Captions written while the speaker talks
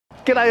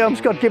G'day, I'm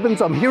Scott Gibbons.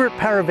 I'm here at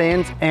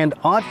Parravans and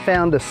I've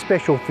found a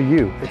special for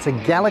you. It's a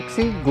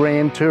Galaxy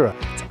Grand Tourer.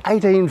 It's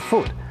 18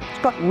 foot. It's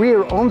got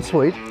rear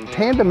ensuite,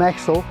 tandem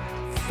axle,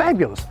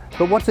 fabulous.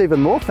 But what's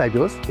even more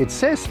fabulous, it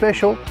says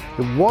special.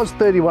 It was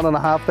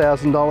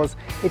 $31,500.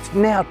 It's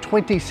now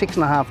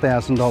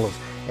 $26,500.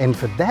 And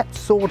for that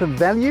sort of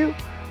value,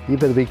 you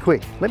better be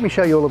quick. Let me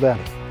show you all about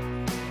it.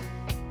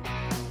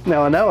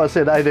 Now I know I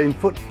said 18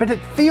 foot, but it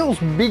feels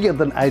bigger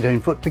than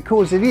 18 foot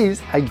because it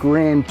is a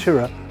Grand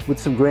Tourer with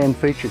some grand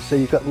features. So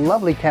you've got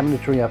lovely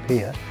cabinetry up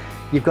here.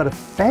 You've got a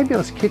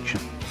fabulous kitchen.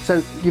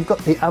 So you've got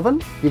the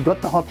oven, you've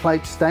got the hot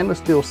plate, stainless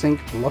steel sink,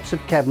 lots of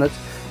cabinets.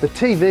 The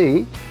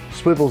TV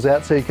swivels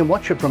out so you can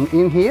watch it from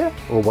in here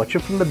or watch it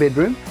from the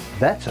bedroom.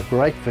 That's a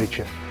great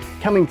feature.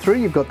 Coming through,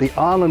 you've got the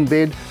island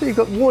bed. So you've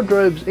got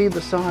wardrobes either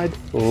side,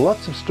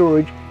 lots of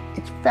storage.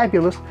 It's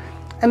fabulous.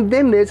 And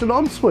then there's an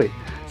ensuite.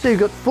 So you've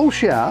got full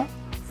shower,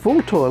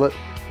 full toilet,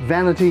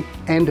 vanity,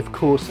 and of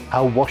course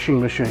a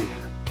washing machine.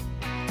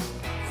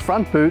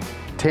 Front boot,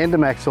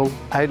 tandem axle,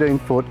 18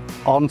 foot,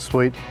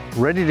 ensuite,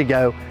 ready to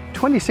go,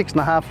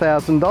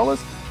 $26,500.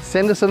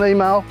 Send us an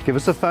email, give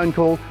us a phone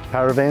call,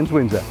 Parravans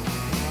Windsor.